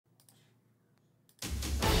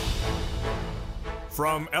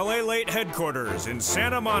From LALATE headquarters in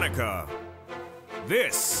Santa Monica,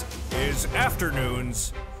 this is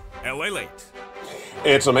Afternoons LALATE.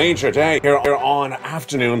 It's a major day here on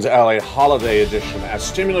Afternoons LA Holiday Edition as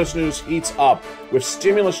stimulus news heats up with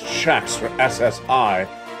stimulus checks for SSI,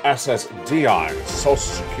 SSDI, Social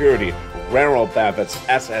Security, railroad benefits,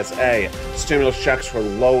 SSA, stimulus checks for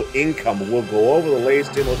low income. We'll go over the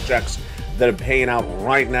latest stimulus checks that are paying out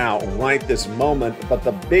right now, right this moment. But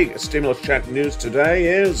the big stimulus check news today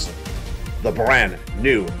is the brand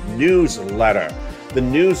new newsletter. The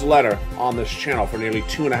newsletter on this channel for nearly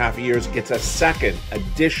 2.5 years gets a second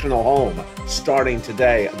additional home starting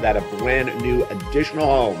today. That a brand new additional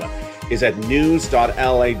home is at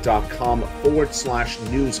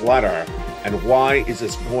news.la.com/newsletter. And why is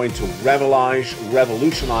this going to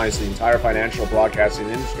revolutionize the entire financial broadcasting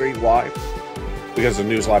industry? Why? Because of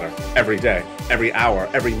the newsletter. Every day, every hour,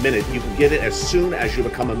 every minute. You can get it as soon as you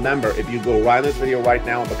become a member. If you go right in this video right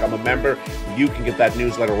now and become a member, you can get that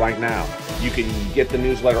newsletter right now. You can get the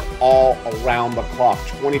newsletter all around the clock,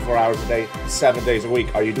 24 hours a day, 7 days a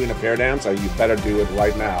week. Are you doing a pair dance? You better do it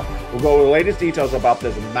right now. We'll go over the latest details about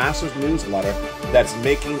this massive newsletter that's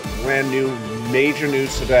making brand new major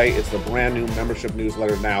news today. It's the brand new membership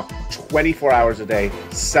newsletter now, 24 hours a day,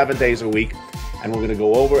 7 days a week. And we're going to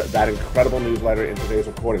go over that incredible newsletter in today's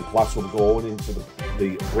recording. Plus, we'll go into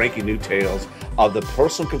the breaking new tales of the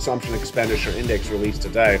personal consumption expenditure index released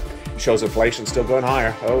today. Shows inflation still going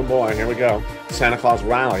higher. Oh boy, here we go. Santa Claus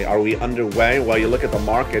rally. Are we underway? Well, you look at the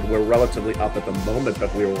market, we're relatively up at the moment,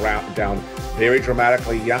 but we were down very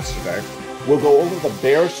dramatically yesterday. We'll go over the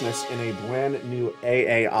bearishness in a brand new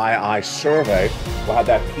AAII survey. We'll have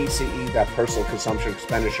that PCE, that personal consumption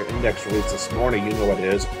expenditure index released this morning. You know what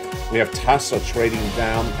it is. We have Tesla trading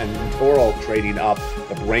down and Toro trading up.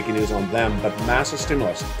 The breaking news on them, but massive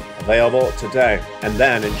stimulus available today. And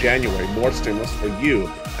then in January, more stimulus for you,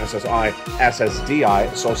 SSI,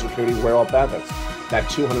 SSDI, Social Security, railroad benefits. That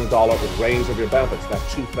 $200 raise of your benefits, that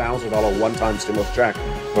 $2,000 one-time stimulus check,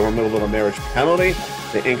 the removal of a marriage penalty,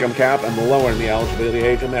 the income cap, and the lowering the eligibility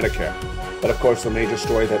age of Medicare. But of course, the major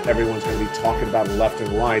story that everyone's going to be talking about left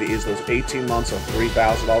and right is those 18 months of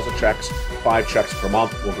 $3,000 of checks, 5 checks per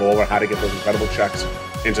month. We'll go over how to get those incredible checks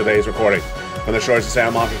in today's recording. From the shores of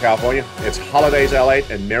Santa Monica, California, it's Holidays LA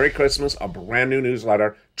and Merry Christmas. A brand new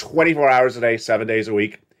newsletter, 24 hours a day, 7 days a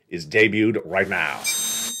week, is debuted right now.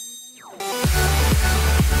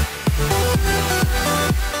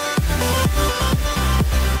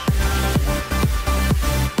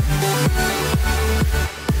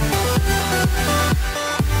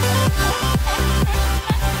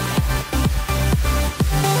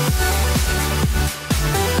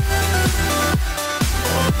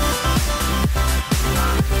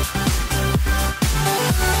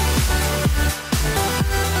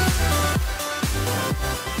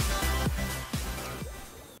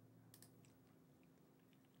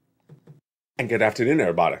 And good afternoon,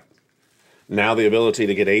 everybody. Now the ability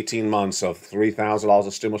to get 18 months of $3,000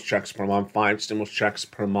 of stimulus checks per month, 5 stimulus checks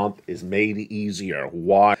per month is made easier.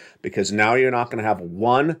 Why? Because now you're not going to have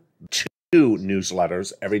 1, 2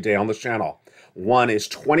 newsletters every day on this channel. One is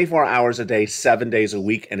 24 hours a day, 7 days a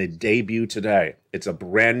week, and it debuted today. It's a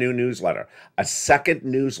brand new newsletter. A second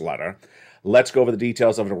newsletter. Let's go over the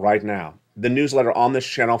details of it right now. The newsletter on this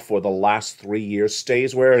channel for the last 3 years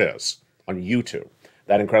stays where it is on YouTube.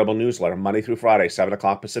 That incredible newsletter, Monday through Friday, 7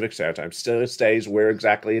 o'clock Pacific Standard Time, still stays where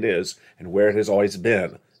exactly it is and where it has always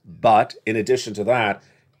been. But in addition to that,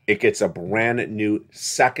 it gets a brand new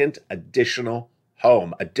second additional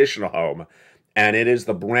home, and it is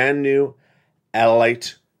the brand new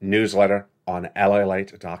LALATE newsletter on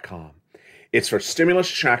LALATE.com. It's for stimulus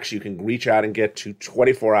checks you can reach out and get to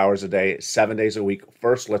 24 hours a day, 7 days a week.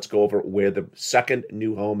 First, let's go over where the second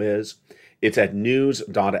new home is. It's at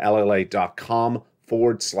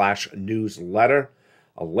news.lalate.com/newsletter,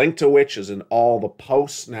 a link to which is in all the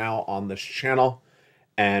posts now on this channel.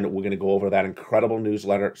 And we're going to go over that incredible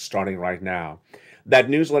newsletter starting right now. That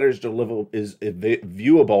newsletter is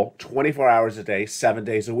viewable 24 hours a day, 7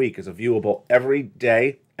 days a week. It's viewable every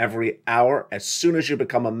day, every hour. As soon as you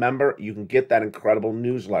become a member, you can get that incredible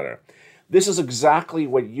newsletter. This is exactly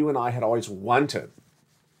what you and I had always wanted.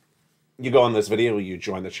 You go on this video, you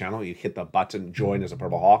join the channel, you hit the button, join as a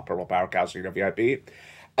Purple Hawk, Purple Power Cow, you're VIP.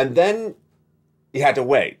 And then you had to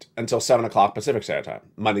wait until 7 o'clock Pacific Standard Time,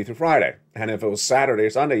 Monday through Friday. And if it was Saturday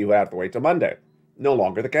or Sunday, you would have to wait till Monday. No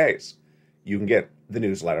longer the case. You can get the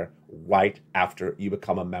newsletter right after you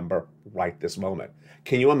become a member right this moment.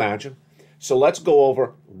 Can you imagine? So let's go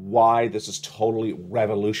over why this is totally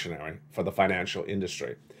revolutionary for the financial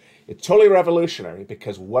industry. It's totally revolutionary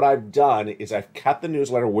because what I've done is I've kept the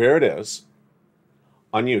newsletter where it is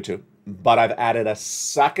on YouTube, but I've added a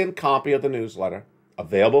second copy of the newsletter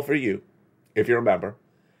available for you, if you're a member,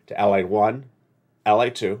 to LA 1, LA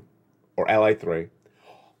 2, or LA 3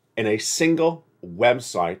 in a single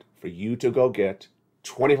website for you to go get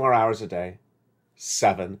 24 hours a day,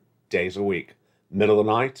 7 days a week. Middle of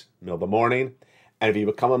the night, middle of the morning. And if you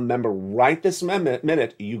become a member right this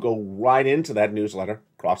minute, you go right into that newsletter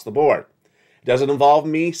across the board. It doesn't involve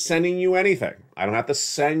me sending you anything. I don't have to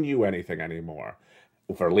send you anything anymore,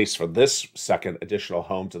 for at least for this second additional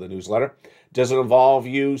home to the newsletter. It doesn't involve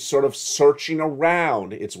you sort of searching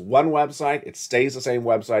around. It's one website. It stays the same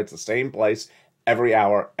website. It's the same place every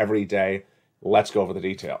hour, every day. Let's go over the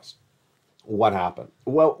details. What happened?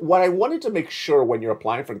 Well, what I wanted to make sure when you're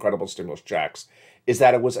applying for incredible stimulus checks is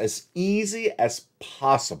that it was as easy as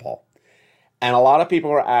possible. And a lot of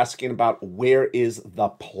people are asking about where is the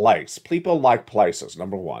place. People like places,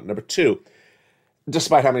 number one. Number two,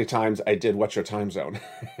 despite how many times I did what's your time zone,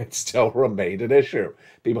 it still remained an issue.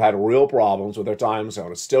 People had real problems with their time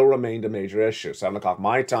zone. It still remained a major issue. 7 o'clock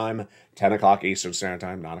my time, 10 o'clock Eastern Standard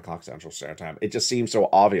Time, 9 o'clock Central Standard Time. It just seems so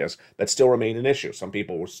obvious that still remained an issue. Some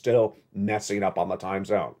people were still messing up on the time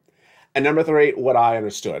zone. And number three, what I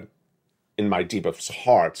understood in my deepest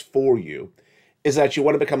hearts for you is that you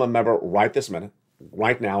want to become a member right this minute,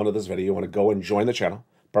 right now into this video. You want to go and join the channel,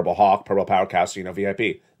 Purple Hawk, Purple Power Casino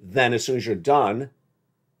VIP. Then as soon as you're done,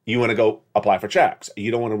 you want to go apply for checks. You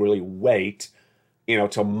don't want to really wait,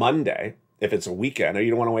 till Monday if it's a weekend, or you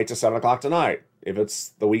don't want to wait till 7 o'clock tonight if it's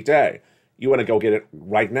the weekday. You want to go get it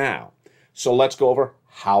right now. So let's go over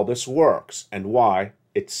how this works and why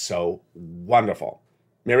it's so wonderful.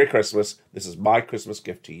 Merry Christmas. This is my Christmas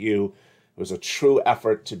gift to you. It was a true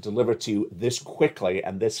effort to deliver to you this quickly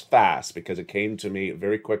and this fast because it came to me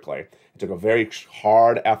very quickly. It took a very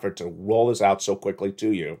hard effort to roll this out so quickly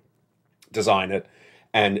to you, design it,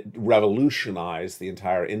 and revolutionize the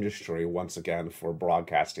entire industry once again for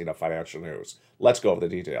broadcasting of financial news. Let's go over the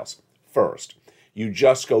details. First, you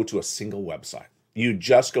just go to a single website. You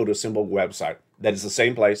just go to a single website that is the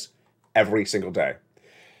same place every single day.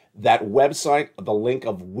 That website, the link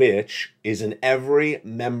of which is in every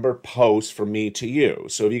member post from me to you.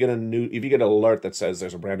 So if you get an alert that says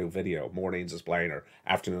there's a brand new video, mornings is playing or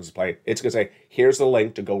afternoons is playing, it's going to say, here's the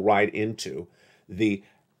link to go right into the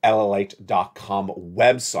LALATE.com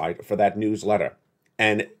website for that newsletter.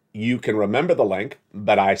 And you can remember the link,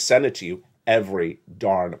 but I send it to you every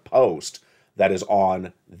darn post that is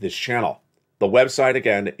on this channel. The website,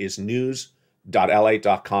 again, is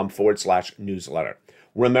news.lalate.com/newsletter.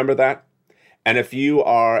 Remember that? And if you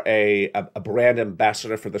are a brand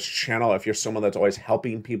ambassador for this channel, if you're someone that's always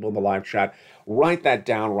helping people in the live chat, write that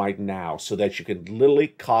down right now so that you can literally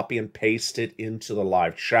copy and paste it into the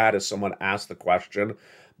live chat as someone asks the question.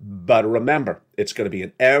 But remember, it's going to be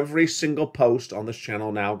in every single post on this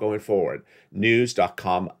channel now going forward.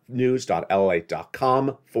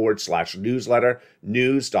 news.lalate.com/newsletter,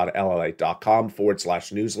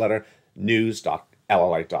 news.lalate.com/newsletter,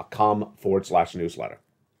 news.lalate.com/newsletter.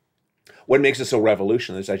 What makes it so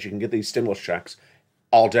revolutionary is that you can get these stimulus checks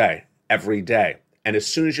all day, every day. And as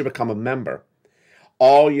soon as you become a member,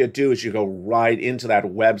 all you do is you go right into that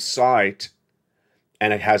website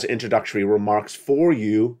and it has introductory remarks for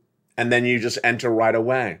you, and then you just enter right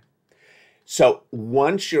away. So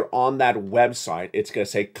once you're on that website, it's going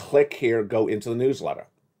to say, click here, go into the newsletter.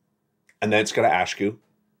 And then it's going to ask you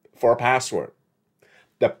for a password.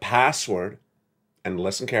 The password, and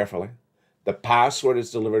listen carefully, the password is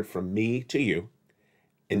delivered from me to you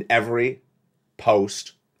in every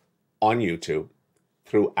post on YouTube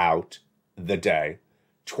throughout the day,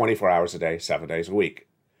 24 hours a day, 7 days a week.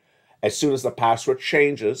 As soon as the password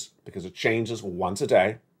changes, because it changes once a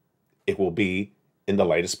day, it will be in the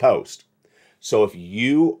latest post. So if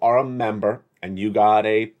you are a member and you got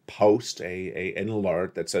a post, an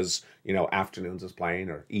alert that says, afternoons is playing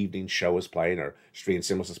or evening show is playing or stream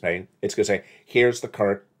stimulus is playing, it's going to say, here's the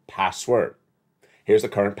current password. Here's the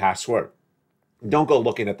current password. Don't go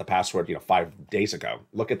looking at the password, 5 days ago.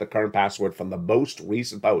 Look at the current password from the most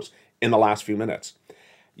recent post in the last few minutes.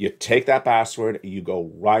 You take that password, you go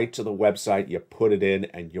right to the website, you put it in,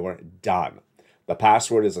 and you're done. The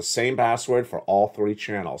password is the same password for all three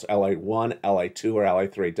channels, LA1, LA2, or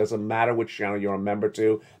LA3. It doesn't matter which channel you're a member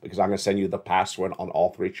to, because I'm going to send you the password on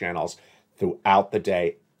all three channels throughout the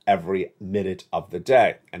day, every minute of the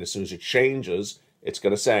day. And as soon as it changes, it's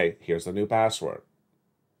going to say, here's the new password.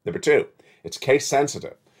 Number two, it's case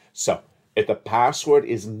sensitive. So if the password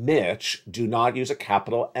is Mitch, do not use a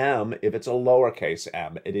capital M if it's a lowercase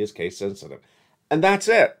m. It is case sensitive. And that's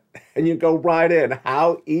it. And you go right in.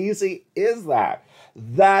 How easy is that?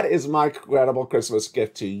 That is my incredible Christmas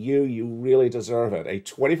gift to you. You really deserve it. A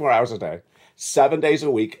 24 hours a day, 7 days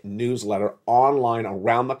a week newsletter online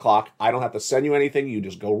around the clock. I don't have to send you anything. You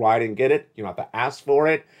just go right and get it. You don't have to ask for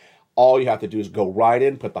it. All you have to do is go right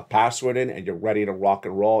in, put the password in, and you're ready to rock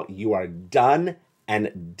and roll. You are done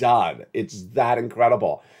and done. It's that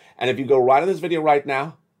incredible. And if you go right in this video right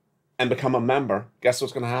now and become a member, guess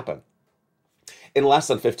what's going to happen? In less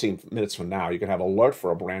than 15 minutes from now, you can have an alert for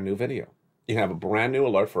a brand new video. You can have a brand new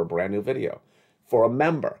alert for a brand new video for a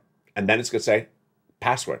member. And then it's going to say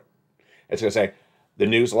password. It's going to say the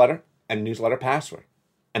newsletter and newsletter password.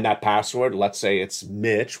 And that password, let's say it's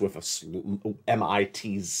Mitch with a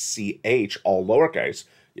M-I-T-C-H, all lowercase.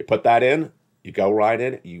 You put that in, you go right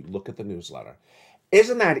in, you look at the newsletter.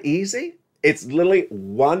 Isn't that easy? It's literally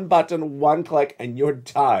one button, one click, and you're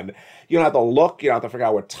done. You don't have to look. You don't have to figure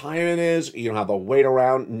out what time it is. You don't have to wait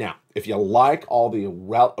around. Now, if you like all the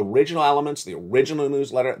original elements, the original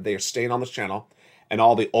newsletter, they are staying on this channel. And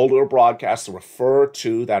all the older broadcasts refer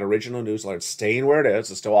to that original newsletter staying where it is.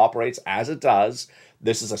 It still operates as it does.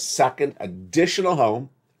 This is a second additional home,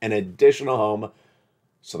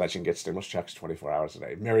 so that you can get stimulus checks 24 hours a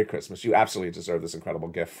day. Merry Christmas. You absolutely deserve this incredible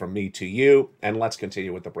gift from me to you. And let's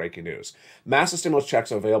continue with the breaking news. Massive stimulus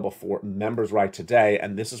checks are available for members right today,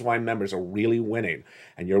 and this is why members are really winning.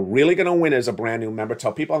 And you're really going to win as a brand new member.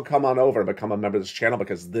 Tell people to come on over and become a member of this channel,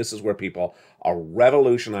 because this is where people are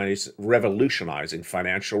revolutionizing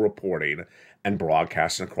financial reporting and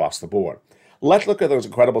broadcasting across the board. Let's look at those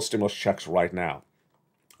incredible stimulus checks right now.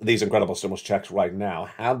 These incredible stimulus checks right now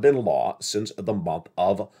have been law since the month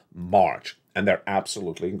of March, and they're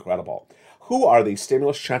absolutely incredible. Who are these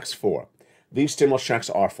stimulus checks for? These stimulus checks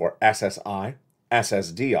are for SSI,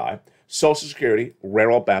 SSDI, Social Security,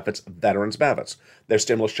 Railroad benefits, Veterans benefits. They're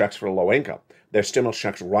stimulus checks for low income. They're stimulus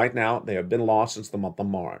checks right now. They have been law since the month of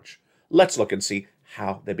March. Let's look and see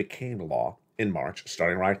how they became law in March,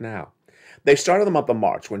 starting right now. They started the month of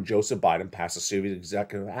March when Joseph Biden passed a series of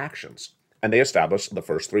executive actions, and they established the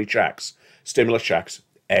first three checks, stimulus checks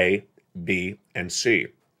A, B, and C.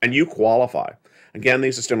 And you qualify. Again,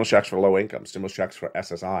 these are stimulus checks for low income, stimulus checks for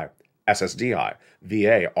SSI, SSDI,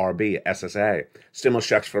 VA, RB, SSA, stimulus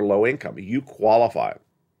checks for low income. You qualify.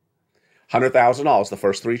 $100,000, the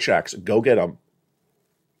first three checks. Go get them.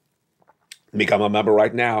 Become a member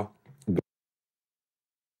right now.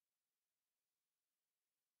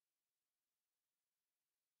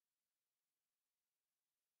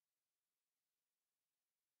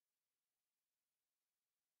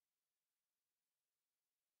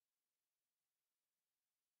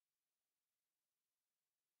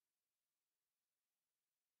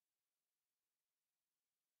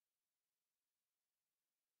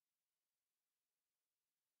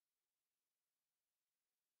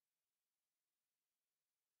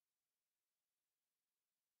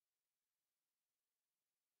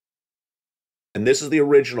 And this is the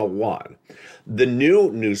original one. The new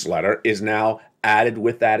newsletter is now added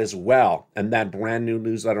with that as well. And that brand new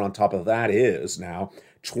newsletter on top of that is now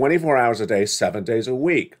 24 hours a day, 7 days a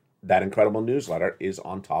week. That incredible newsletter is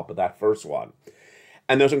on top of that first one.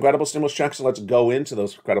 And those incredible stimulus checks, so let's go into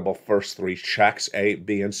those incredible first three checks, A,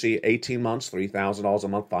 B, and C. 18 months, $3,000 a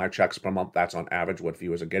month, 5 checks per month. That's on average what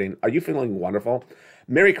viewers are getting. Are you feeling wonderful?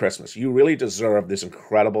 Merry Christmas. You really deserve this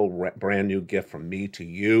incredible brand new gift from me to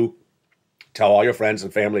you. Tell all your friends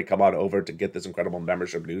and family, come on over to get this incredible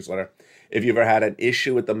membership newsletter. If you've ever had an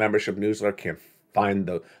issue with the membership newsletter, can't find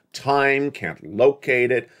the time, can't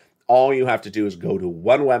locate it, all you have to do is go to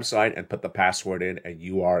one website and put the password in, and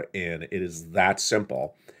you are in. It is that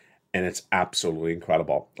simple, and it's absolutely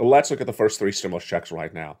incredible. Let's look at the first three stimulus checks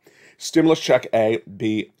right now. Stimulus check A,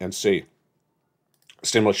 B, and C.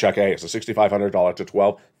 Stimulus check A is a $6,500 to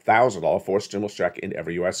 $12,000 for stimulus check in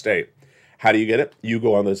every U.S. state. How do you get it? You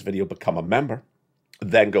go on this video, become a member,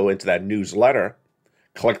 then go into that newsletter,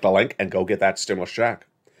 click the link, and go get that stimulus check.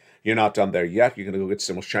 You're not done there yet. You're going to go get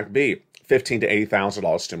stimulus check B, $15,000 to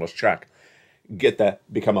 $80,000 stimulus check. Get that,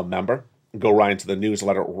 become a member, go right into the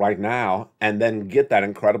newsletter right now, and then get that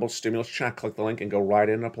incredible stimulus check. Click the link and go right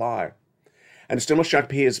in and apply. And stimulus check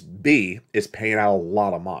B is paying out a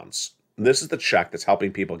lot of months. This is the check that's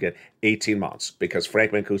helping people get 18 months, because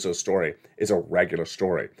Frank Mancuso's story is a regular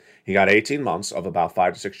story. He got 18 months of about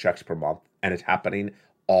 5 to 6 checks per month, and it's happening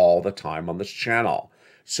all the time on this channel.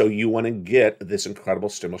 So you want to get this incredible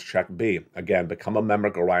stimulus check B. Again, become a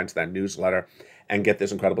member, go right into that newsletter, and get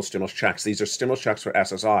this incredible stimulus checks. These are stimulus checks for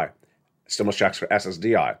SSI, stimulus checks for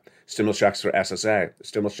SSDI, stimulus checks for SSA,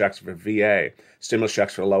 stimulus checks for VA, stimulus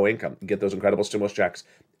checks for low income. Get those incredible stimulus checks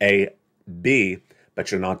A, B,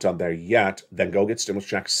 but you're not done there yet. Then go get stimulus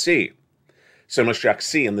check C. Stimulus check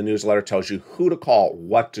C in the newsletter tells you who to call,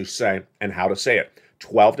 what to say, and how to say it.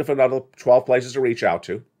 12 places to reach out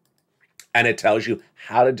to, and it tells you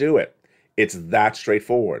how to do it. It's that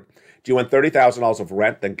straightforward. Do you want $30,000 of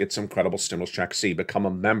rent? Then get some incredible stimulus check C. Become a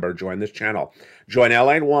member. Join this channel. Join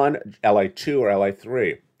LA1, LA2, or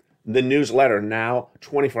LA3. The newsletter now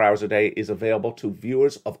 24 hours a day is available to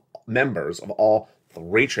members of all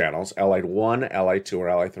 3 channels, LA1, LA2, or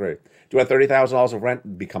LA3. Do you want $30,000 of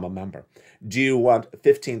rent? Become a member. Do you want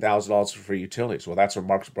 $15,000 for utilities? Well, that's where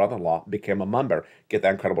Mark's brother-in-law became a member. Get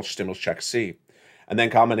that incredible stimulus check C. And then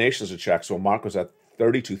combinations of checks. So Mark was at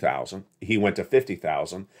 $32,000. He went to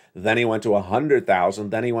 $50,000. Then he went to $100,000.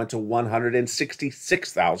 Then he went to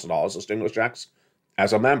 $166,000 of stimulus checks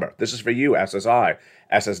as a member. This is for you, SSI,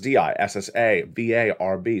 SSDI, SSA, VA,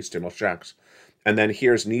 RB stimulus checks. And then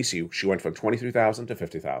here's Nisi. She went from $23,000 to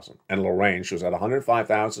 $50,000. And Lorraine, she was at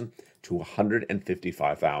 $105,000 to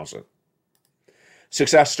 $155,000.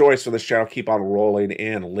 Success stories for this channel keep on rolling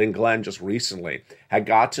in. Lynn Glenn just recently had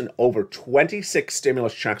gotten over 26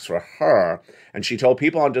 stimulus checks for her, and she told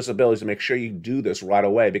people on disabilities to make sure you do this right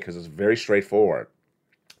away because it's very straightforward.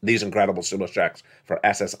 These incredible stimulus checks for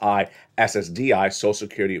SSI, SSDI, Social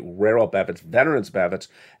Security, railroad benefits, veterans benefits,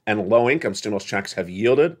 and low-income stimulus checks have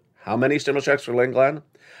yielded how many stimulus checks for Lynn Glenn?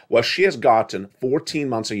 Well, she has gotten 14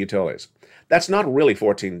 months of utilities. That's not really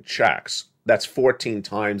 14 checks. That's 14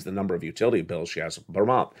 times the number of utility bills she has per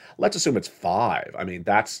month. Let's assume it's 5. I mean,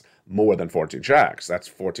 that's more than 14 checks. That's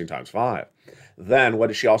 14 times 5. Then what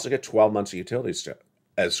did she also get? 12 months of utilities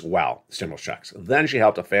as well, stimulus checks. Then she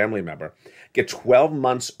helped a family member get 12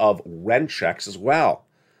 months of rent checks as well.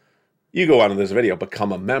 You go on in this video,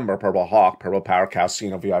 become a member, Purple Hawk, Purple Power,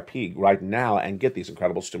 Casino VIP right now and get these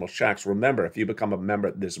incredible stimulus checks. Remember, if you become a member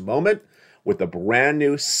at this moment with the brand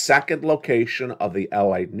new second location of the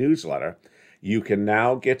LA newsletter, you can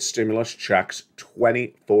now get stimulus checks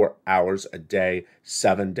 24 hours a day,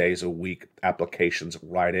 7 days a week, applications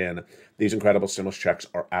right in. These incredible stimulus checks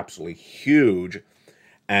are absolutely huge,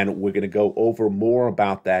 and we're going to go over more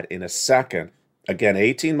about that in a second. Again,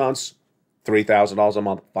 18 months, $3,000 a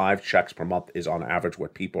month, 5 checks per month is on average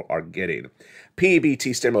what people are getting.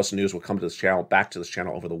 PEBT stimulus news will come to this channel, back to this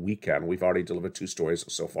channel over the weekend. We've already delivered 2 stories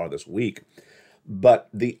so far this week. But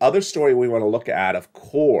the other story we want to look at, of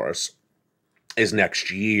course, is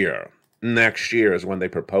next year. Next year is when they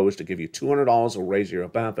propose to give you $200 to raise your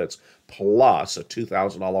benefits plus a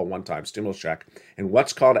 $2,000 one-time stimulus check and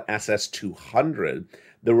what's called SS200,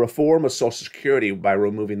 the reform of Social Security by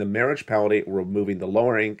removing the marriage penalty, removing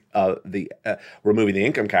the removing the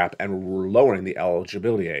income cap, and lowering the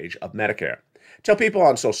eligibility age of Medicare. Tell people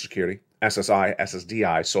on Social Security, SSI,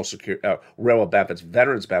 SSDI, Social Security, railroad benefits,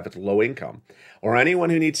 veterans benefits, low income, or anyone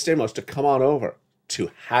who needs stimulus to come on over to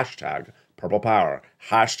hashtag Purple Power,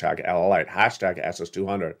 hashtag LALATE, hashtag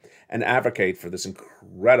SS200, and advocate for this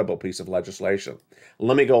incredible piece of legislation.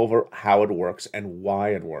 Let me go over how it works and why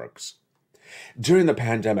it works. During the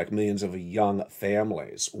pandemic, millions of young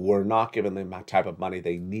families were not given the type of money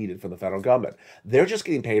they needed from the federal government. They're just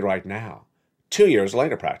getting paid right now, 2 years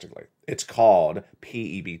later practically. It's called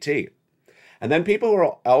PEBT. And then people who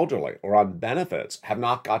are elderly or on benefits have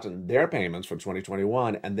not gotten their payments for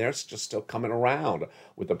 2021, and they're just still coming around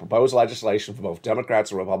with the proposed legislation for both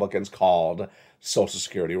Democrats and Republicans called Social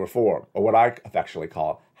Security Reform, or what I affectionately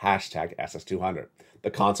call hashtag SS200.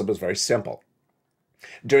 The concept is very simple.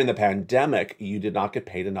 During the pandemic, you did not get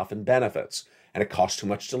paid enough in benefits, and it cost too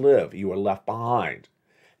much to live. You were left behind.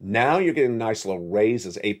 Now you're getting nice little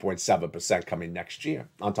raises, 8.7% coming next year,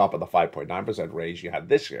 on top of the 5.9% raise you had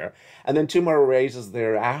this year, and then 2 more raises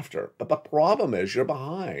thereafter. But the problem is you're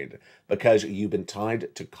behind because you've been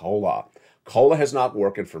tied to COLA. COLA has not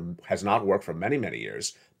worked for many, many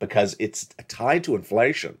years because it's tied to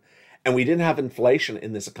inflation. And we didn't have inflation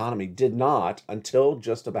in this economy, did not, until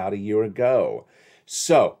just about a year ago.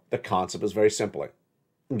 So the concept is very simply,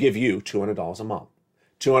 give you $200 a month.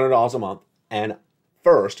 $200 a month, and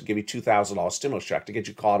first give you $2,000 stimulus check to get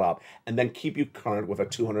you caught up, and then keep you current with a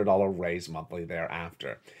 $200 raise monthly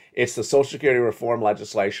thereafter. It's the Social Security reform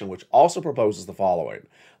legislation, which also proposes the following: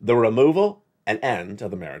 the removal and end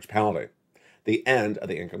of the marriage penalty, the end of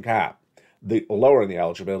the income cap, the lowering the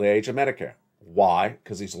eligibility age of Medicare. Why?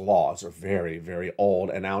 Because these laws are very, very old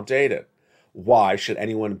and outdated. Why should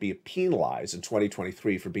anyone be penalized in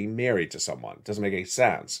 2023 for being married to someone? It doesn't make any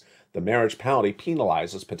sense. The marriage penalty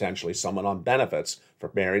penalizes potentially someone on benefits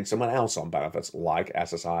for marrying someone else on benefits like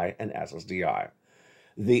SSI and SSDI.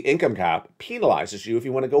 The income cap penalizes you if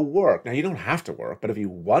you want to go work. Now, you don't have to work, but if you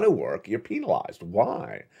want to work, you're penalized.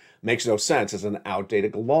 Why? Makes no sense. It's an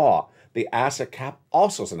outdated law. The asset cap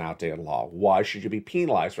also is an outdated law. Why should you be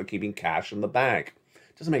penalized for keeping cash in the bank?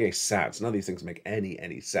 It doesn't make any sense. None of these things make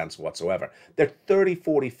any sense whatsoever. They're 30,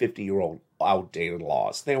 40, 50-year-old outdated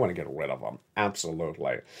laws. They want to get rid of them.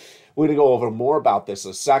 Absolutely. We're going to go over more about this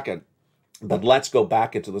in a second. But let's go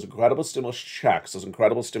back into those incredible stimulus checks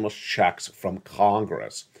from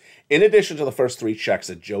Congress. In addition to the first 3 checks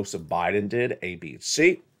that Joseph Biden did, A, B, and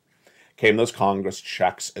C, came those Congress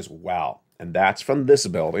checks as well. And that's from this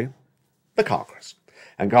building, the Congress.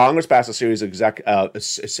 And Congress passed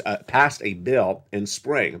passed a bill in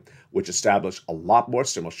spring which established a lot more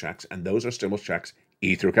stimulus checks, and those are stimulus checks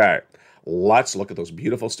E through K. Let's look at those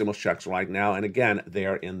beautiful stimulus checks right now. And again,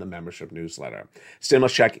 they're in the membership newsletter.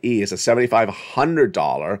 Stimulus check E is a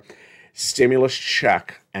 $7,500 stimulus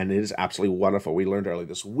check, and it is absolutely wonderful. We learned earlier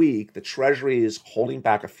this week the Treasury is holding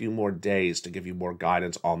back a few more days to give you more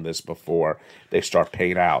guidance on this before they start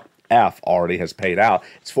paying out. F already has paid out.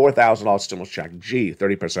 It's $4,000 stimulus check. G,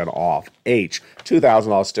 30% off. H,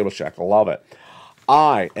 $2,000 stimulus check. I love it.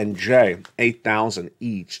 I and J, $8,000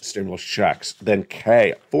 each stimulus checks. Then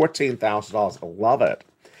K, $14,000. I love it.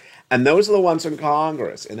 And those are the ones in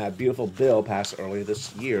Congress in that beautiful bill passed earlier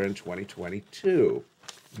this year in 2022.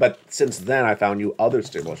 But since then, I found you other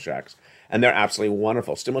stimulus checks, and they're absolutely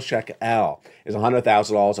wonderful. Stimulus check L is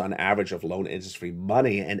 $100,000 on average of loan interest-free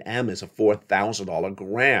money, and M is a $4,000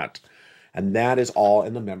 grant. And that is all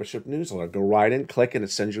in the membership newsletter. Go right in, click, and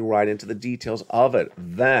it sends you right into the details of it.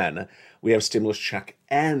 Then we have stimulus check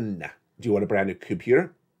N. Do you want a brand new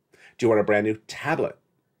computer? Do you want a brand new tablet?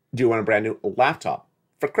 Do you want a brand new laptop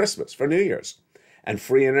for Christmas, for New Year's? And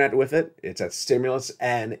free internet with it? It's at Stimulus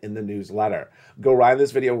N in the newsletter. Go right in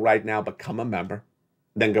this video right now, become a member.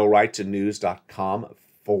 Then go right to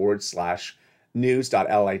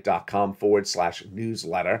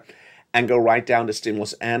news.lalate.com/newsletter. And go right down to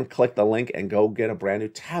Stimulus N, click the link, and go get a brand new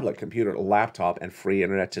tablet, computer, laptop, and free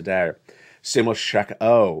internet today. Stimulus check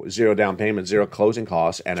O, 0 down payment, 0 closing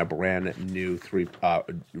costs, and a brand new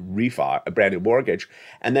refi, a brand new mortgage.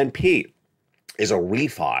 And then P is a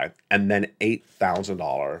refi, and then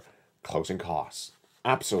 $8,000 closing costs.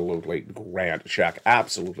 Absolutely grand check.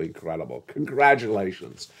 Absolutely incredible.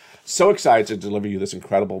 Congratulations. So excited to deliver you this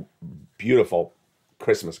incredible, beautiful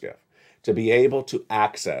Christmas gift. To be able to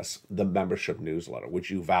access the membership newsletter,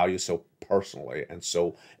 which you value so personally and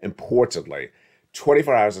so importantly,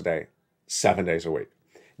 24 hours a day, 7 days a week.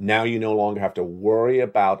 Now you no longer have to worry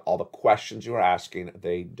about all the questions you're asking.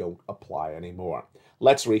 They don't apply anymore.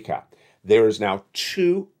 Let's recap. There is now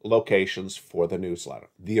 2 locations for the newsletter.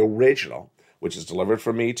 The original, which is delivered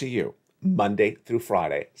from me to you, Monday through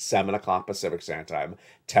Friday, 7 o'clock Pacific Standard Time,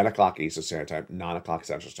 10 o'clock Eastern Standard Time, 9 o'clock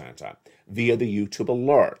Central Standard Time, via the YouTube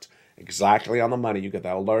alert. Exactly on the money. You get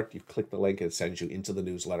that alert, you click the link, and it sends you into the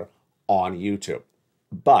newsletter on YouTube.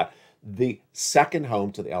 But the second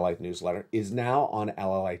home to the LALATE newsletter is now on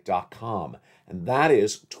LALATE.com. And that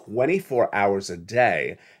is 24 hours a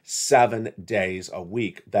day, 7 days a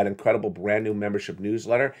week. That incredible brand new membership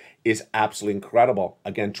newsletter is absolutely incredible.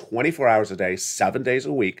 Again, 24 hours a day, 7 days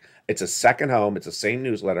a week. It's a second home. It's the same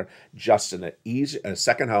newsletter, just in a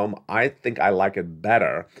second home. I think I like it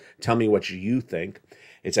better. Tell me what you think.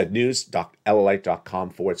 It's at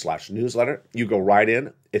news.lalate.com/newsletter. You go right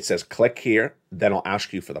in. It says click here. Then I'll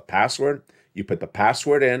ask you for the password. You put the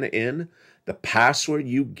password in. The password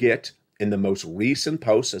you get in the most recent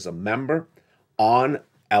post as a member on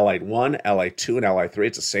LALATE 1, LALATE 2, and LALATE 3.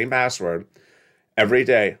 It's the same password every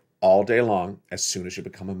day, all day long, as soon as you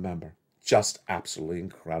become a member. Just absolutely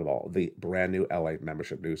incredible. The brand new LALATE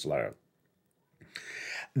membership newsletter.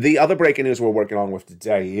 The other breaking news we're working on with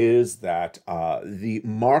today is that the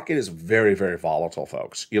market is very, very volatile,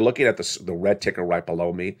 folks. You're looking at the red ticker right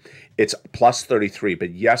below me. It's plus 33,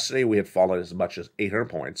 but yesterday we had fallen as much as 800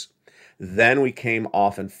 points. Then we came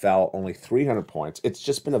off and fell only 300 points. It's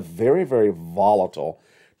just been a very, very volatile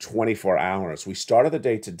 24 hours. We started the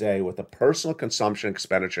day today with the Personal Consumption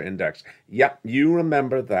Expenditure Index. Yep, you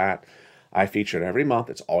remember that. I feature it every month.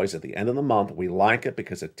 It's always at the end of the month. We like it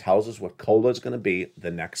because it tells us what COLA is going to be the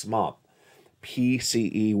next month.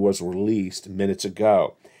 PCE was released minutes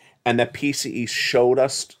ago, and the PCE showed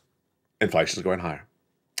us inflation is going higher.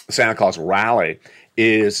 Santa Claus rally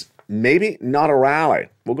is maybe not a rally.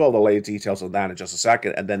 We'll go over the latest details of that in just a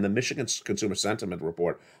second. And then the Michigan Consumer Sentiment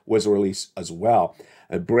Report was released as well.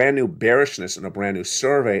 A brand new bearishness in a brand new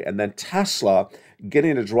survey. And then Tesla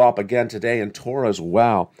getting a drop again today, and Toro as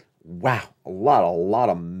well. Wow, a lot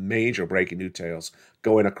of major breaking details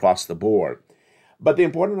going across the board. But the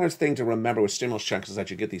important thing to remember with stimulus checks is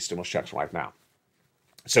that you get these stimulus checks right now.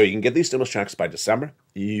 So you can get these stimulus checks by December.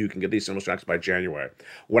 You can get these stimulus checks by January.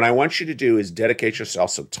 What I want you to do is dedicate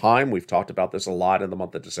yourself some time. We've talked about this a lot in the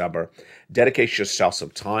month of December. Dedicate yourself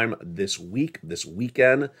some time this week, this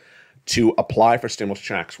weekend, to apply for stimulus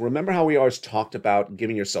checks. Remember how we always talked about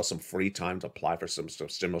giving yourself some free time to apply for some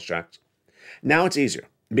stimulus checks? Now it's easier.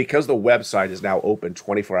 Because the website is now open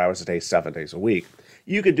 24 hours a day, 7 days a week,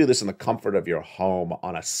 you can do this in the comfort of your home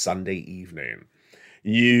on a Sunday evening.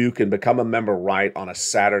 You can become a member right on a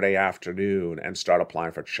Saturday afternoon and start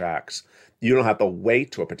applying for checks. You don't have to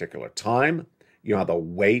wait to a particular time. You don't have to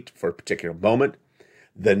wait for a particular moment.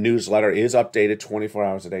 The newsletter is updated 24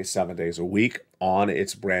 hours a day, 7 days a week on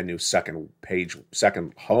its brand new second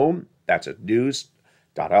home. That's at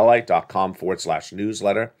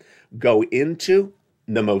news.lalate.com/newsletter. Go into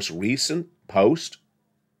the most recent post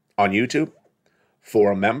on YouTube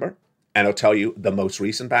for a member, and it'll tell you the most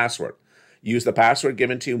recent password. Use the password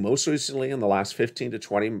given to you most recently in the last 15 to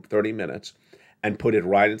 20, 30 minutes and put it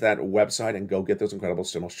right into that website and go get those incredible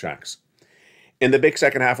stimulus checks. In the big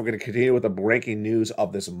second half, we're going to continue with the breaking news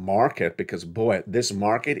of this market because, boy, this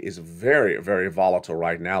market is very, very volatile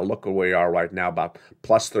right now. Look where we are right now, about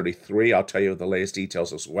plus 33. I'll tell you the latest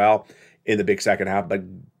details as well in the big second half, but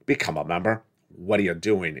become a member. What are you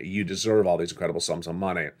doing? You deserve all these incredible sums of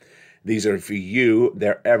money. These are for you.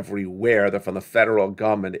 They're everywhere. They're from the federal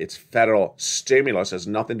government. It's federal stimulus. It has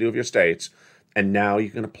nothing to do with your states. And now you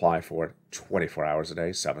can apply for it 24 hours a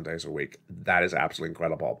day, 7 days a week. That is absolutely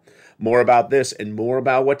incredible. More about this and more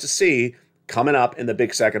about what to see coming up in the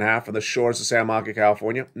big second half from the shores of Santa Monica,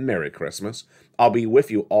 California. Merry Christmas. I'll be with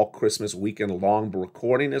you all Christmas weekend long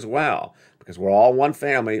recording as well because we're all one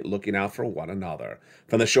family looking out for one another.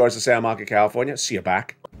 From the shores of Santa Monica, California, see you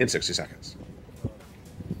back in 60 seconds.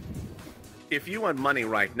 If you want money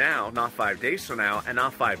right now, not 5 days from now, and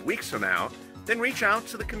not 5 weeks from now, then reach out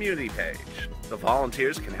to the community page. The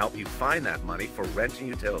volunteers can help you find that money for rent and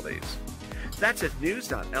utilities. That's at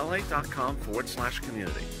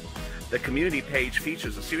news.lalate.com/community. The community page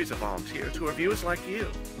features a series of volunteers who are viewers like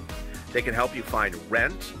you. They can help you find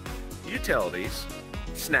rent, utilities,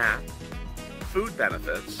 SNAP, food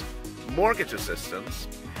benefits, mortgage assistance,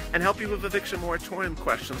 and help you with eviction moratorium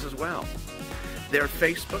questions as well. Their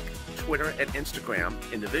Facebook, Twitter, and Instagram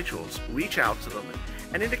individuals reach out to them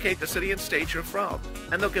and indicate the city and state you're from,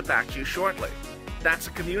 and they'll get back to you shortly. That's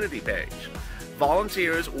a community page.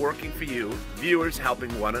 Volunteers working for you, viewers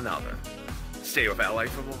helping one another. Stay with LA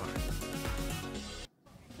for more.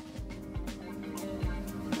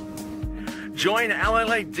 Join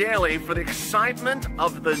LALATE Daily for the excitement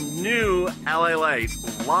of the new LALATE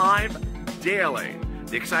live daily.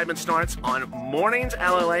 The excitement starts on mornings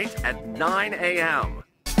LALATE at 9 a.m.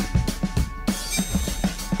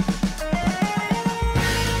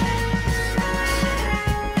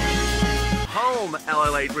 Home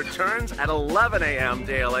LALATE returns at 11 a.m.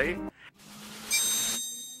 daily.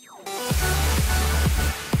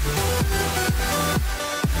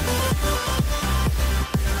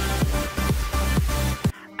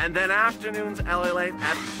 And then afternoons LALATE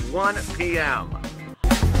at 1 p.m.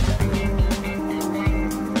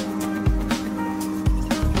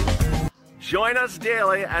 Join us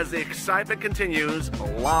daily as the excitement continues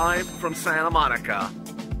live from Santa Monica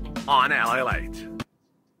on LALATE.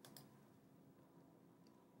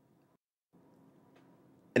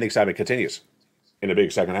 And the excitement continues in the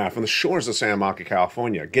big second half. From the shores of Santa Monica,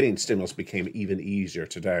 California, getting stimulus became even easier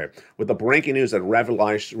today with the breaking news that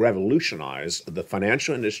revolutionized the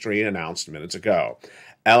financial industry announced minutes ago.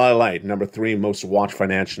 LALATE, number 3 most watched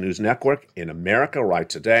financial news network in America right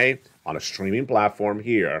today on a streaming platform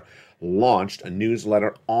here, launched a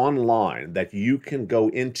newsletter online that you can go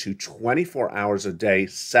into 24 hours a day,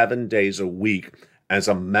 7 days a week as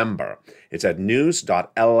a member. It's at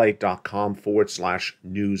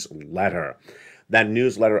news.lalate.com/newsletter. That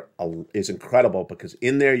newsletter is incredible because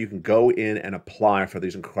in there you can go in and apply for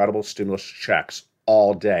these incredible stimulus checks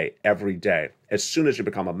all day, every day, as soon as you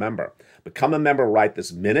become a member. Become a member right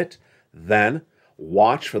this minute, then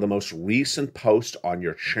watch for the most recent post on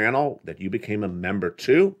your channel that you became a member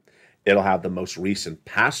to. It'll have the most recent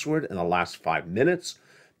password in the last 5 minutes.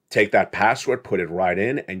 Take that password, put it right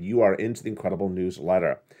in, and you are into the incredible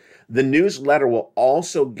newsletter. The newsletter will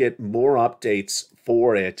also get more updates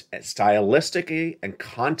for it stylistically and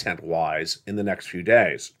content-wise in the next few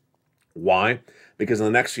days. Why? Because in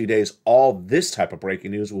the next few days, all this type of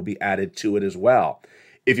breaking news will be added to it as well.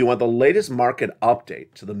 If you want the latest market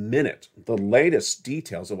update to the minute, the latest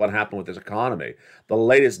details of what happened with this economy, the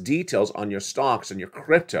latest details on your stocks and your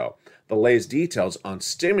crypto, the latest details on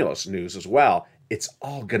stimulus news as well, it's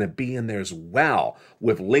all going to be in there as well,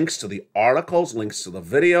 with links to the articles, links to the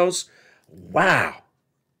videos. Wow.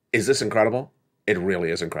 Is this incredible? It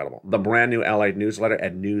really is incredible. The brand new LATE newsletter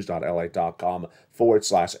at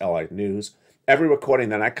news.lalate.com/LATE news. Every recording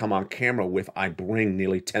that I come on camera with, I bring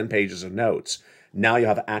nearly 10 pages of notes. Now you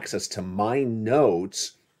have access to my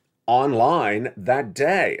notes online that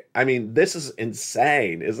day. I mean, this is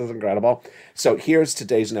insane. Isn't this incredible? So here's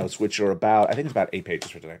today's notes, which are about, I think it's about 8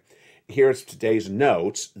 pages for today. Here's today's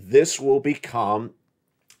notes. This will become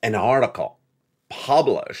an article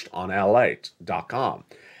published on LATE.com.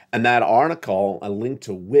 And that article, a link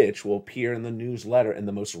to which will appear in the newsletter in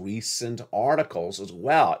the most recent articles as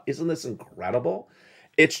well. Isn't this incredible?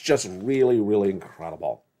 It's just really, really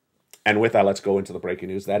incredible. And with that, let's go into the breaking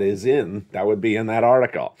news that would be in that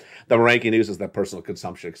article. The breaking news is the Personal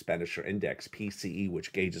Consumption Expenditure Index, PCE,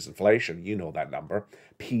 which gauges inflation. You know that number,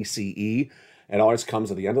 PCE. It always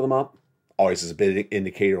comes at the end of the month, always is a big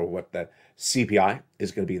indicator of what the CPI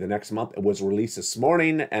is going to be the next month. It was released this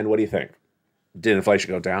morning, and what do you think? Did inflation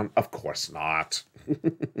go down? Of course not.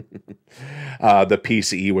 The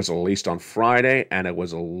PCE was released on Friday, and it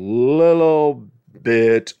was a little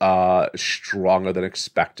bit stronger than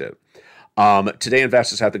expected. Today,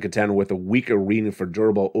 investors have to contend with a weaker reading for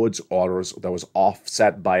durable goods orders that was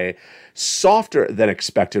offset by a softer than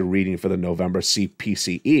expected reading for the November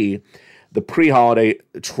PCE. The pre-holiday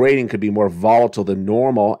trading could be more volatile than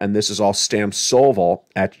normal, and this is all Stan Sovol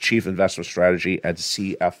at Chief Investment Strategy at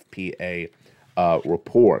CFPA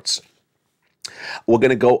reports. We're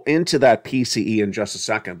going to go into that PCE in just a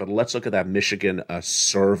second, but let's look at that Michigan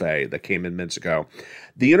survey that came in minutes ago.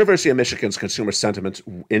 The University of Michigan's Consumer Sentiment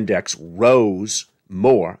Index rose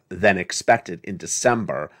more than expected in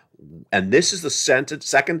December, and this is the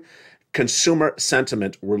second consumer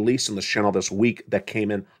sentiment released in the channel this week that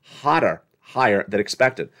came in higher than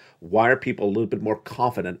expected. Why are people a little bit more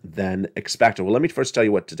confident than expected? Well, let me first tell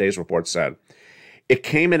you what today's report said. It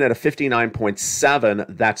came in at a 59.7.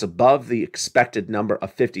 That's above the expected number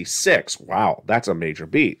of 56. Wow, that's a major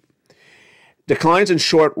beat. Declines in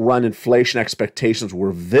short-run inflation expectations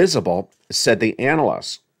were visible, said the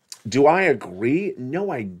analysts. Do I agree?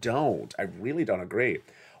 No, I don't. I really don't agree.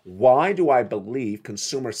 Why do I believe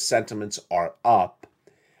consumer sentiments are up?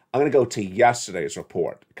 I'm going to go to yesterday's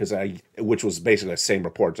report, which was basically the same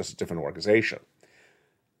report, just a different organization.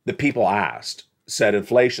 The people asked said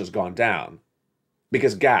inflation has gone down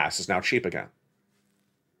because gas is now cheap again.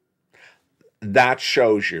 That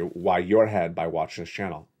shows you why you're ahead by watching this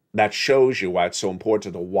channel. That shows you why it's so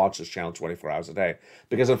important to watch this channel 24 hours a day.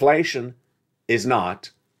 Because inflation is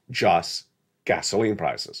not just gasoline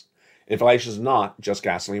prices. Inflation is not just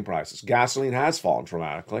gasoline prices. Gasoline has fallen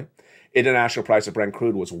dramatically. International price of Brent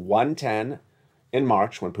crude was $110 in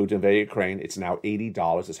March when Putin invaded Ukraine. It's now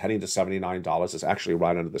 $80. It's heading to $79. It's actually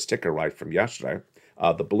right under the sticker right from yesterday,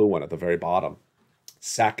 the blue one at the very bottom.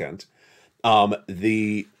 Second,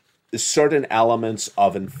 the certain elements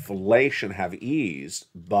of inflation have eased,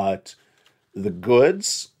 but the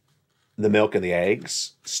goods, the milk and the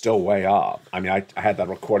eggs, still way up. I mean, I had that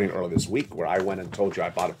recording earlier this week where I went and told you I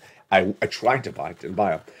bought I tried to buy, didn't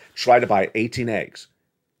buy them. Tried to buy 18 eggs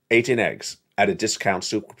at a discount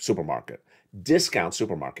supermarket. Discount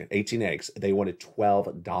supermarket, 18 eggs. They wanted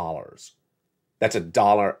 $12. That's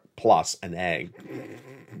 $1 plus an egg.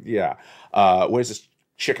 Yeah. Where's this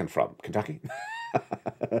chicken from? Kentucky?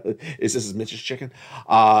 Is this Mitch's chicken?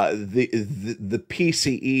 The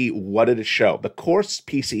PCE, what did it show? The core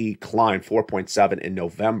PCE climbed 4.7 in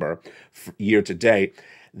November year to date.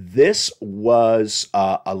 This was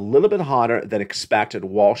a little bit hotter than expected.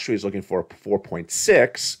 Wall Street is looking for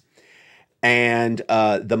 4.6. And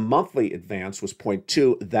the monthly advance was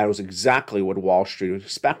 0.2. That was exactly what Wall Street was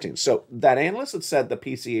expecting. So that analyst that said the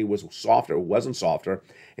PCE was softer wasn't softer.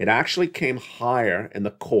 It actually came higher in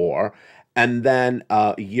the core. And then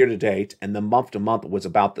year to date, and the month to month was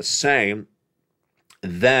about the same.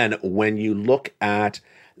 Then when you look at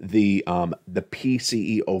the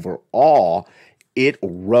PCE overall, it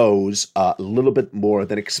rose a little bit more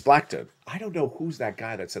than expected. I don't know who's that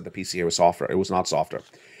guy that said the PCE was softer. It was not softer.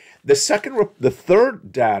 The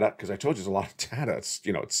third data, because I told you there's a lot of data.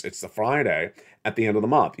 It's the Friday at the end of the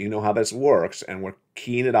month. You know how this works, and we're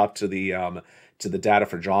keying it up to the data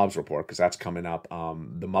for jobs report because that's coming up.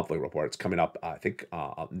 The monthly report. It's coming up. I think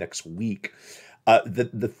next week.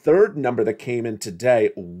 The third number that came in today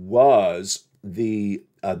was the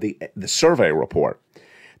survey report.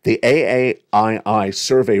 The AAII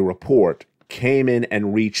survey report came in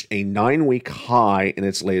and reached a 9-week high in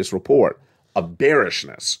its latest report of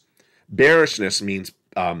bearishness. Bearishness means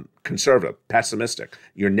conservative, pessimistic.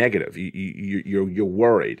 You're negative. You're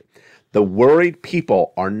worried. The worried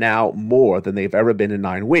people are now more than they've ever been in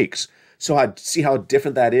 9 weeks. So see how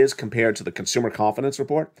different that is compared to the consumer confidence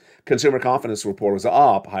report? Consumer confidence report was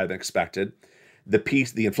up higher than expected.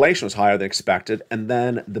 The inflation was higher than expected. And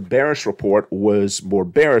then the bearish report was more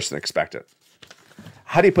bearish than expected.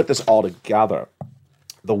 How do you put this all together?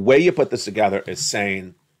 The way you put this together is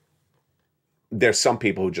saying there's some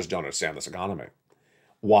people who just don't understand this economy.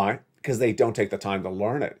 Why? Because they don't take the time to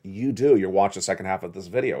learn it. You do. You're watching the second half of this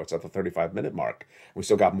video. It's at the 35-minute mark. We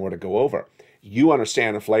still got more to go over. You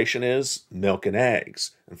understand inflation is milk and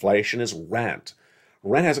eggs. Inflation is rent.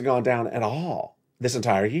 Rent hasn't gone down at all this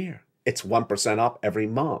entire year. It's 1% up every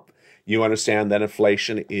month. You understand that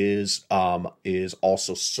inflation is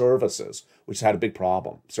also services, which had a big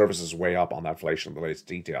problem. Services is way up on that inflation in the latest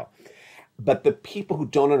detail. But the people who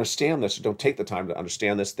don't understand this, who don't take the time to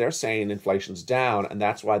understand this, they're saying inflation's down, and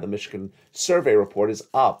that's why the Michigan survey report is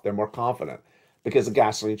up. They're more confident because the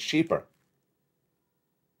gasoline's cheaper.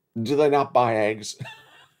 Do they not buy eggs?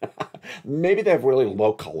 Maybe they have really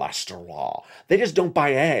low cholesterol. They just don't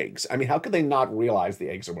buy eggs. I mean, how can they not realize the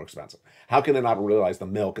eggs are more expensive? How can they not realize the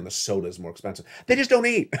milk and the soda is more expensive? They just don't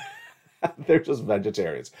eat. They're just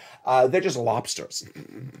vegetarians. They're just lobsters.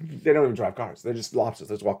 They don't even drive cars. They're just lobsters.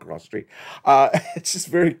 They just walk across the street. It's just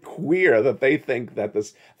very queer that they think that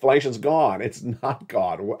this inflation's gone. It's not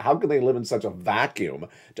gone. How can they live in such a vacuum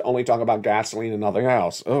to only talk about gasoline and nothing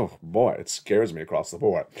else? Oh, boy, it scares me across the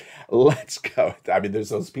board. Let's go. I mean, there's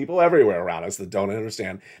those people everywhere around us that don't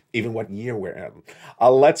understand even what year we're in.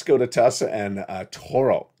 Let's go to Tesla and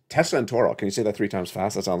Toro. Tesla and Toro. Can you say that 3 times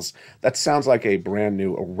fast? That sounds like a brand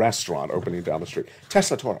new restaurant opening down the street.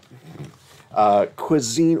 Tesla Toro.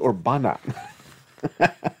 Cuisine Urbana.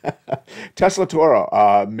 Tesla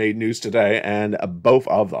Toro made news today, and both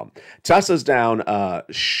of them. Tesla's down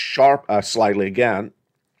slightly again.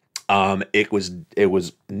 It was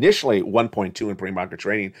initially 1.2 in pre-market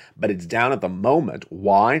trading, but it's down at the moment.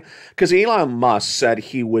 Why? Because Elon Musk said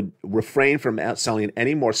he would refrain from selling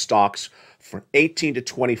any more stocks for 18 to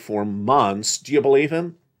 24 months. Do you believe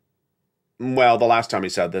him? Well, the last time he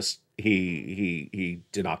said this, he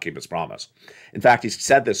did not keep his promise. In fact, he's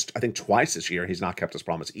said this, I think, twice this year. He's not kept his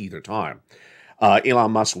promise either time.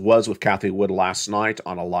 Elon Musk was with Cathie Wood last night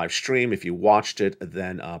on a live stream. If you watched it,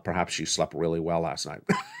 then perhaps you slept really well last night.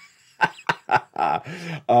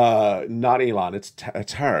 Not Elon,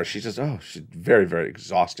 it's her. She's very, very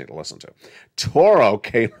exhausting to listen to. Toro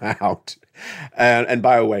came out, and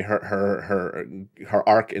by the way, her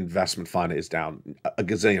ARK investment fund is down a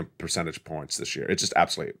gazillion percentage points this year. It's just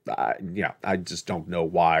absolutely, I just don't know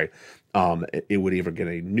why it would even get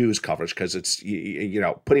any news coverage, because it's,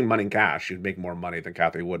 putting money in cash, you'd make more money than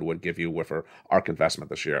Cathie Wood would give you with her ARK investment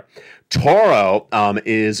this year. Toro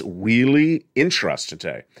is really interesting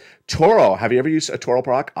today. Toro, have you ever used a Toro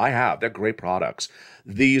product? I have. They're great products.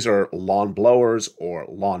 These are lawn blowers or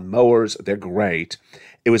lawn mowers. They're great.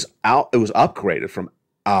 It was upgraded from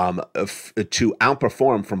to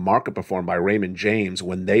outperform from market perform by Raymond James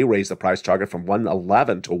when they raised the price target from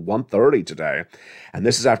 111 to 130 today. And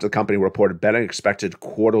this is after the company reported better than expected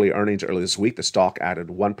quarterly earnings earlier this week. The stock added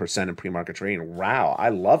 1% in pre-market trading. Wow, I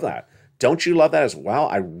love that. Don't you love that as well?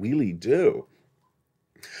 I really do.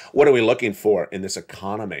 What are we looking for in this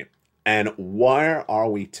economy? And where are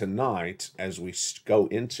we tonight as we go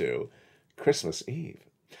into Christmas Eve?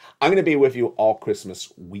 I'm going to be with you all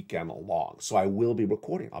Christmas weekend long. So I will be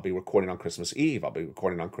recording. I'll be recording on Christmas Eve. I'll be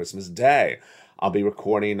recording on Christmas Day. I'll be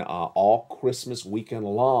recording all Christmas weekend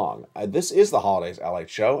long. This is the Holidays LA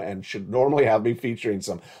show, and should normally have me featuring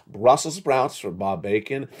some Brussels sprouts for Bob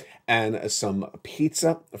Bacon and some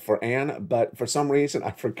pizza for Ann. But for some reason,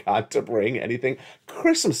 I forgot to bring anything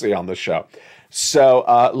Christmassy on the show.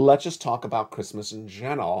 So let's just talk about Christmas in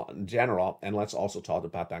general, and let's also talk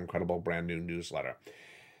about that incredible brand new newsletter.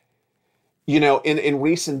 In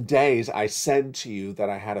recent days, I said to you that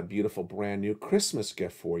I had a beautiful brand new Christmas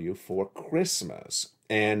gift for you for Christmas.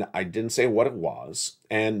 And I didn't say what it was.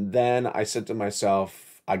 And then I said to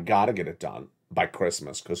myself, I got to get it done by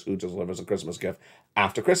Christmas, because who delivers a Christmas gift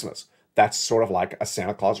after Christmas? That's sort of like a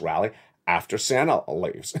Santa Claus rally after Santa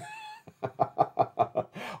leaves.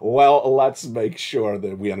 Well, let's make sure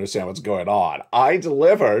that we understand what's going on. I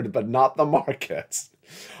delivered, but not the markets.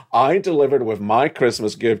 I delivered with my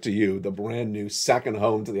Christmas gift to you, the brand new second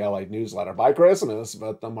home to the LA newsletter, by Christmas,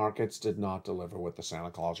 but the markets did not deliver with the Santa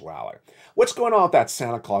Claus rally. What's going on with that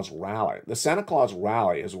Santa Claus rally? The Santa Claus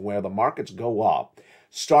rally is where the markets go up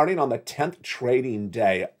starting on the 10th trading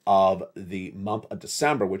day of the month of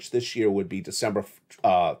December, which this year would be December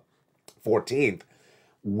 14th.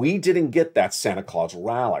 We didn't get that Santa Claus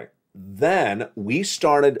rally. Then we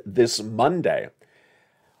started this Monday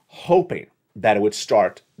hoping that it would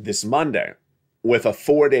start this Monday with a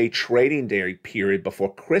 4-day trading day period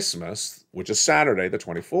before Christmas, which is Saturday, the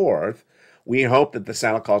 24th. We hoped that the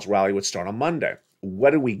Santa Claus rally would start on Monday. What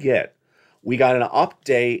did we get? We got an up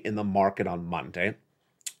day in the market on Monday.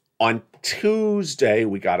 On Tuesday,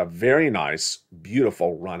 we got a very nice,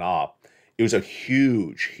 beautiful run up. It was a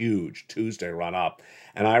huge, huge Tuesday run up.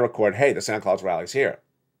 And I record, hey, the Santa Claus rally's here.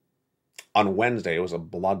 On Wednesday, it was a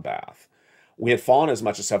bloodbath. We had fallen as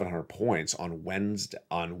much as 700 points on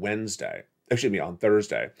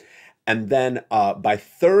Thursday. And then by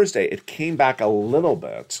Thursday, it came back a little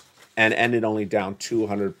bit and ended only down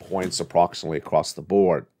 200 points approximately across the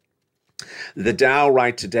board. The Dow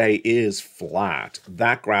right today is flat.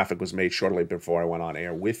 That graphic was made shortly before I went on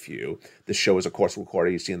air with you. The show is, of course,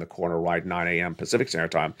 recorded. You see in the corner right, 9 a.m. Pacific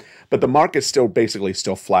Standard Time. But the market's still basically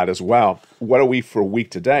flat as well. What are we for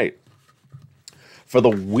week to date? For the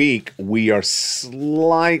week, we are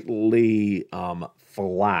slightly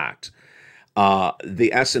flat. The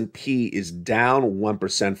S&P is down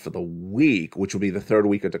 1% for the week, which will be the third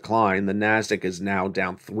week of decline. The NASDAQ is now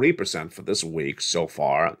down 3% for this week so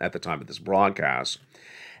far at the time of this broadcast.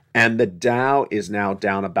 And the Dow is now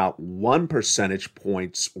down about 1 percentage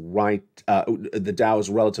points the Dow is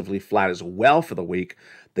relatively flat as well for the week.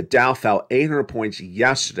 The Dow fell 800 points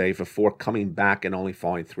yesterday before coming back and only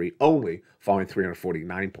falling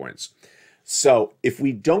 349 points. So if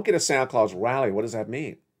we don't get a Santa Claus rally, what does that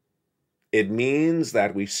mean? It means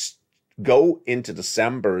that we go into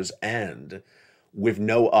December's end with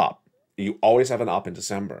no up. You always have an up in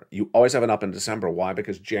December. You always have an up in December. Why?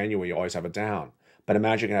 Because January, you always have a down. But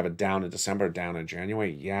imagine you can have a down in December, down in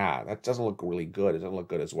January. Yeah, that doesn't look really good. It doesn't look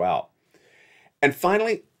good as well. And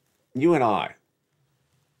finally, you and I.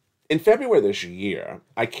 In February this year,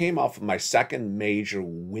 I came off of my second major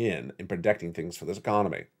win in predicting things for this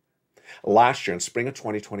economy. Last year, in spring of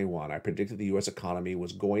 2021, I predicted the U.S. economy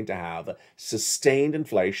was going to have sustained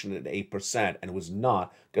inflation at 8%, and it was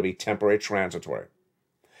not going to be temporary transitory.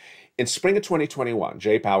 In spring of 2021,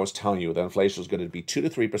 Jay Powell was telling you that inflation was going to be 2 to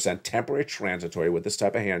 3% temporary transitory with this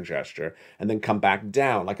type of hand gesture, and then come back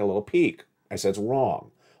down like a little peak. I said it's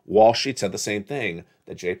wrong. Wall Street said the same thing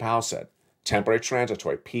that Jay Powell said. Temporary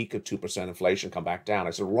transitory, peak of 2% inflation, come back down. I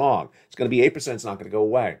said wrong. It's going to be 8%. It's not going to go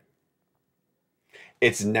away.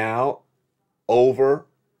 It's now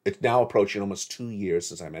approaching almost 2 years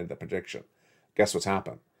since I made the prediction. Guess what's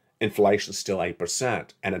happened? Inflation's still 8%,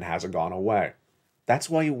 and it hasn't gone away. That's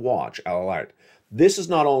why you watch LALATE. This is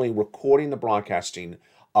not only recording the broadcasting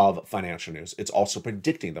of financial news, it's also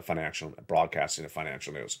predicting the broadcasting of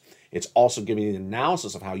financial news. It's also giving you an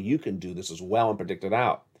analysis of how you can do this as well and predict it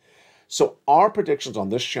out. So our predictions on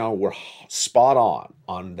this channel were spot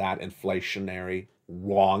on that inflationary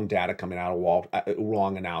wrong data coming out of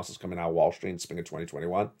wrong analysis coming out of Wall Street in spring of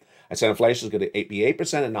 2021. I said inflation is going to be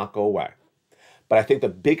 8% and not go away. But I think the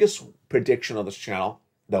biggest prediction of this channel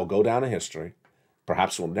that'll go down in history,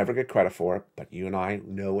 perhaps we'll never get credit for it, but you and I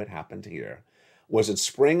know it happened here, was in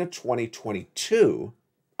spring of 2022.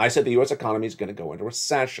 I said the U.S. economy is going to go into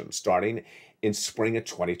recession starting in spring of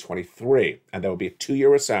 2023, and there will be a 2-year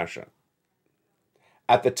recession.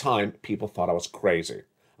 At the time, people thought I was crazy.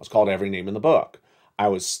 I was called every name in the book. I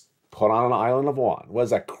was put on an island of one. What is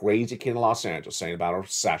that crazy kid in Los Angeles saying about a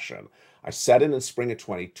recession? I said it in spring of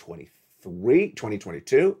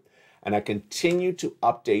 2022, and I continued to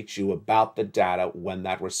update you about the data when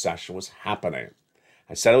that recession was happening.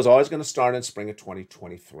 I said it was always going to start in spring of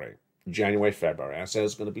 2023, January, February. I said it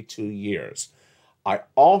was going to be 2 years. I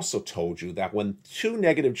also told you that when 2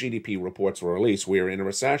 negative GDP reports were released, we were in a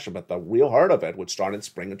recession, but the real heart of it would start in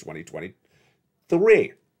spring of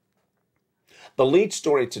 2023. The lead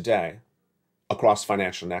story today across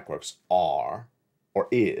financial networks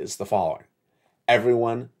is the following.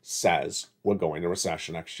 Everyone says we're going to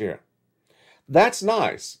recession next year. That's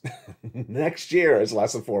nice. Next year is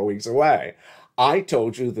less than 4 weeks away. I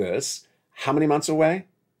told you this. How many months away?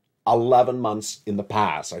 11 months in the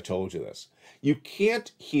past, I told you this. You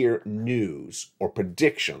can't hear news or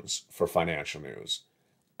predictions for financial news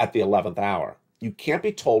at the 11th hour. You can't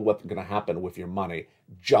be told what's going to happen with your money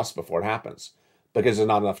just before it happens because there's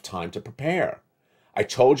not enough time to prepare. I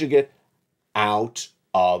told you to get out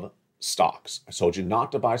of stocks. I told you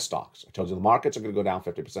not to buy stocks. I told you the markets are going to go down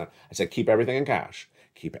 50%. I said keep everything in cash.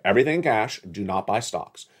 Keep everything in cash. Do not buy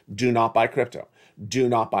stocks. Do not buy crypto. Do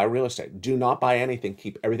not buy real estate. Do not buy anything.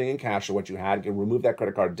 Keep everything in cash or what you had. Remove that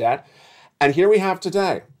credit card debt. And here we have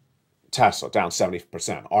today, Tesla down 70%,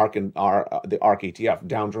 the ARK ETF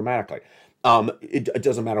down dramatically. It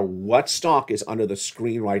doesn't matter what stock is under the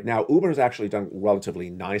screen right now. Uber has actually done relatively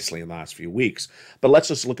nicely in the last few weeks. But let's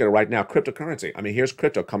just look at it right now. Cryptocurrency. I mean, here's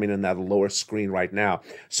crypto coming in that lower screen right now.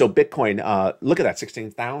 So Bitcoin, look at that,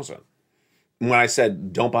 16,000. When I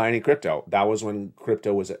said don't buy any crypto, that was when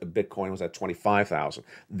Bitcoin was at 25,000.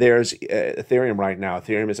 There's Ethereum right now.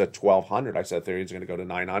 Ethereum is at 1,200. I said Ethereum is going to go to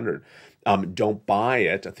 900. Don't buy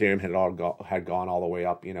it. Ethereum had gone all the way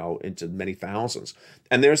up, into many thousands.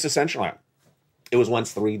 And there's Decentraland. It was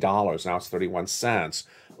once $3. Now it's 31 cents.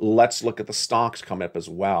 Let's look at the stocks come up as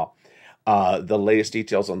well. The latest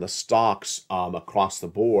details on the stocks across the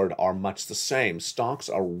board are much the same. Stocks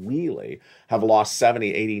have lost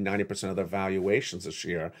 70, 80, 90% of their valuations this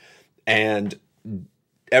year. And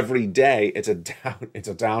every day it's a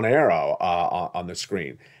down arrow on the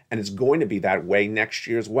screen. And it's going to be that way next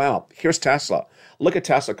year as well. Here's Tesla. Look at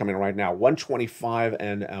Tesla coming right now, 125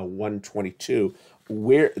 and 122.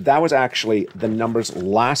 That was actually the numbers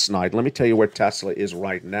last night. Let me tell you where Tesla is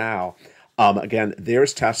right now. Again,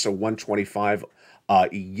 there's Tesla 125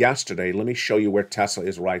 yesterday. Let me show you where Tesla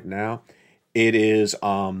is right now. It is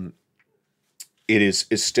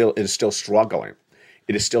still struggling.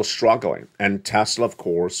 It is still struggling. And Tesla, of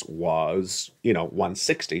course, was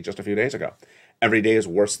 160 just a few days ago. Every day is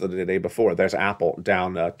worse than the day before. There's Apple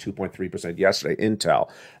down 2.3% yesterday. Intel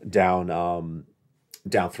down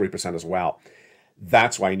 3% as well.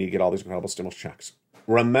 That's why you need to get all these incredible stimulus checks.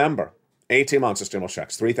 Remember, 18 months of stimulus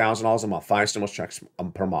checks, $3,000 a month, 5 stimulus checks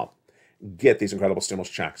per month. Get these incredible stimulus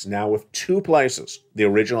checks. Now with 2 places, the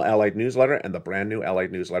original LALATE newsletter and the brand new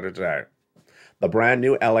LALATE newsletter today. The brand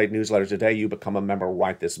new LALATE newsletter today, you become a member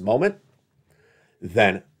right this moment.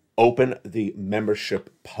 Then open the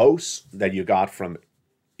membership posts that you got from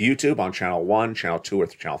YouTube on channel 1, channel 2, or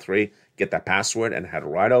channel 3. Get that password and head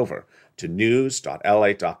right over to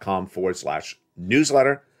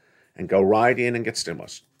news.lalate.com/newsletter and go right in and get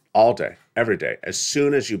stimulus all day, every day. As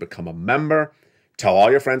soon as you become a member, tell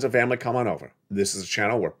all your friends and family, come on over. This is a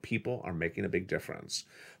channel where people are making a big difference.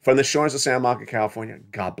 From the shores of Santa Monica, California,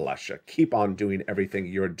 God bless you. Keep on doing everything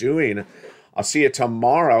you're doing. I'll see you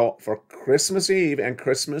tomorrow for Christmas Eve and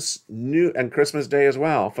Christmas Day as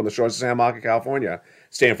well from the shores of Santa Monica, California.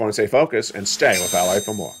 Stay informed, stay focused, and stay with LA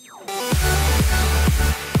for more.